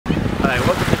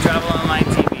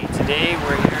Today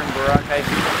we're here in Boracay,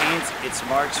 Philippines. It's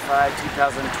March 5,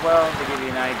 2012. To give you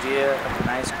an idea of a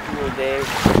nice cool day.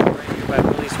 We're here by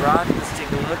Billy's Rock. Let's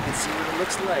take a look and see what it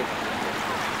looks like.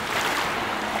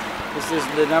 This is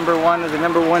the number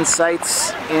one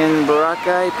sites in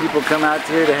Boracay. People come out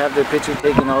here to have their picture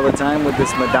taken all the time with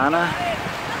this Madonna.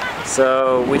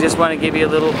 So we just want to give you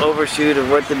a little overshoot of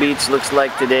what the beach looks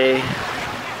like today.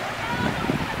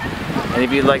 And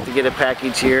if you'd like to get a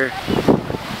package here,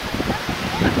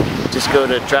 just go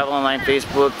to TravelOnline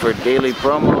Facebook for daily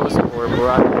promos or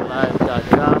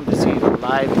BoracayLive.com to see the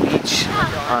live beach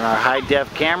on our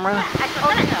high-def camera.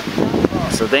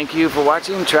 So thank you for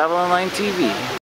watching TravelOnline TV.